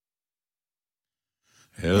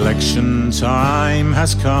Election time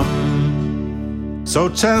has come, so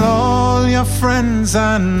tell all your friends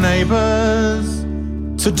and neighbours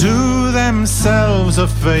to do themselves a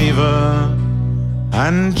favour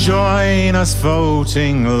and join us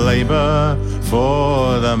voting Labour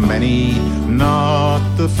for the many, not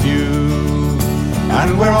the few.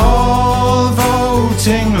 And we're all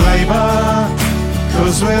voting Labour,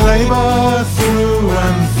 'cause we're Labour through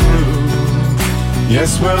and through.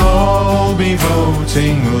 Yes, we'll all be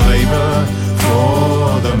voting Labour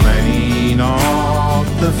for the many, not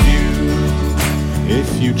the few.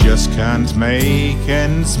 If you just can't make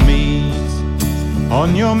ends meet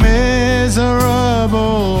on your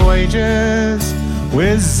miserable wages,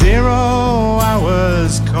 with 0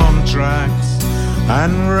 hours contracts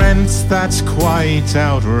and rents that's quite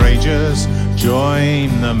outrageous,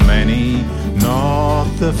 join the many, not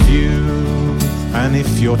the few. And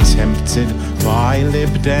if you're tempted by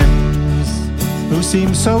Lib Dems, who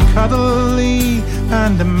seem so cuddly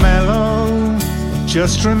and mellow,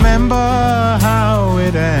 just remember how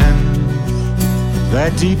it ends.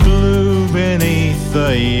 They're deep blue beneath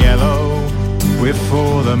the yellow. We're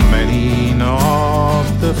for the many, not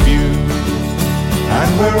the few.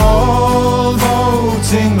 And we're all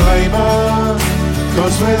voting Labour,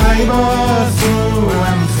 'cause we're Labour through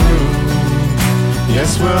and through.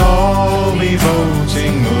 Yes, we'll all be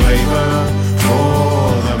voting Labour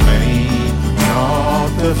for the many, not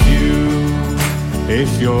the few. If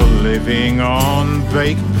you're living on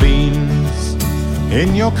baked beans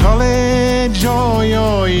in your college or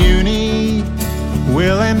your uni,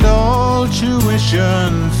 we'll end all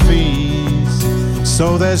tuition fees,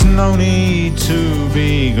 so there's no need to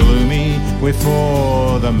be gloomy. We're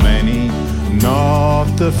for the many,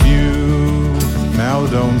 not the few. Now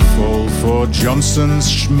don't fall for Johnson's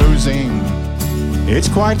schmoozing. It's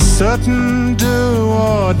quite certain, do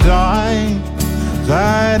or die,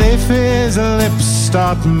 that if his lips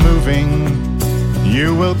start moving,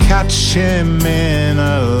 you will catch him in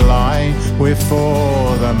a lie. We're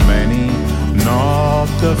for the many, not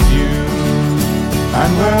the few.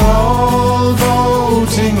 And we're all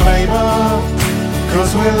voting Labour,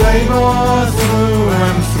 'cause we're Labour through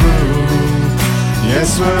and through. Yes,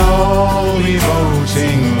 we'll all be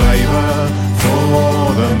voting Labour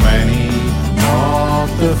for the many, not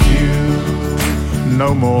the few. No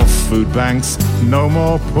more food banks, no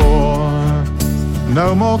more poor,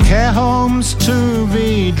 no more care homes to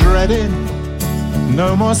be dreaded,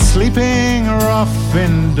 no more sleeping rough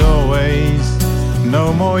in doorways,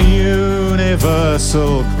 no more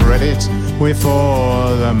universal credit. We're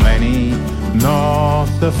for the many, not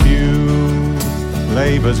the few.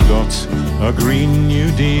 Labour's got a Green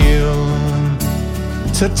New Deal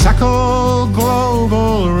to tackle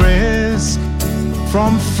global risk,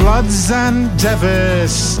 from floods and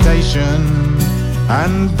devastation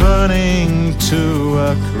and burning to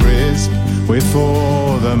a crisp. We're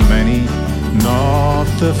for the many, not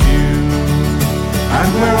the few. And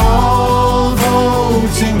we're all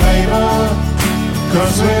voting Labour,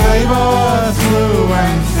 'cause we're Labour through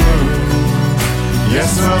and through.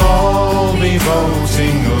 Yes, we'll all be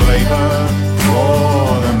voting Labour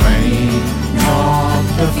for the many, not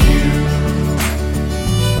the few.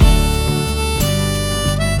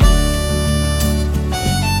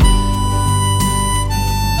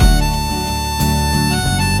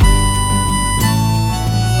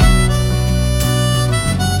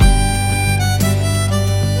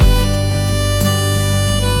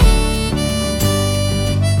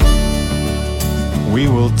 We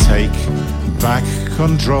will take back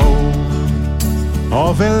control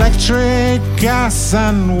of electric, gas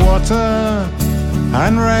and water,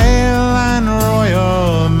 and rail and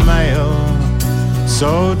royal mail.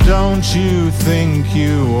 So don't you think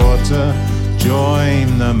you ought to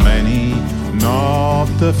join the many, not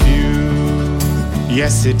the few?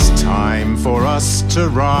 Yes, it's time for us to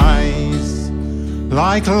rise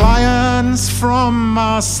like lions from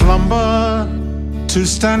our slumber, to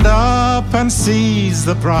stand up and seize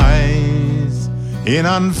the prize in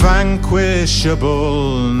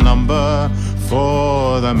unvanquishable number,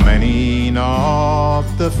 for the many, not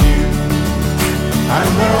the few. And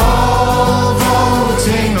we're all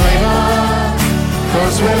voting Labour,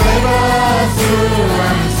 'cause we're Labour through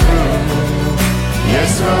and through.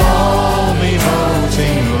 Yes, we'll all be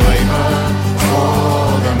voting Labour for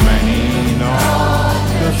the many, not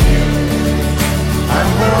the few. And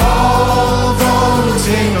we're all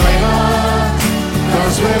voting Labour,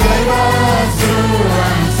 'cause we're Labour through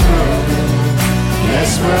and through.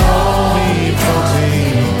 Yes, we'll all be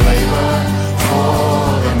voting Labour for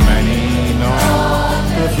the many, not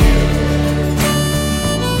the few.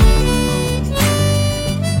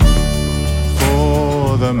 For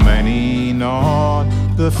not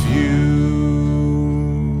the few.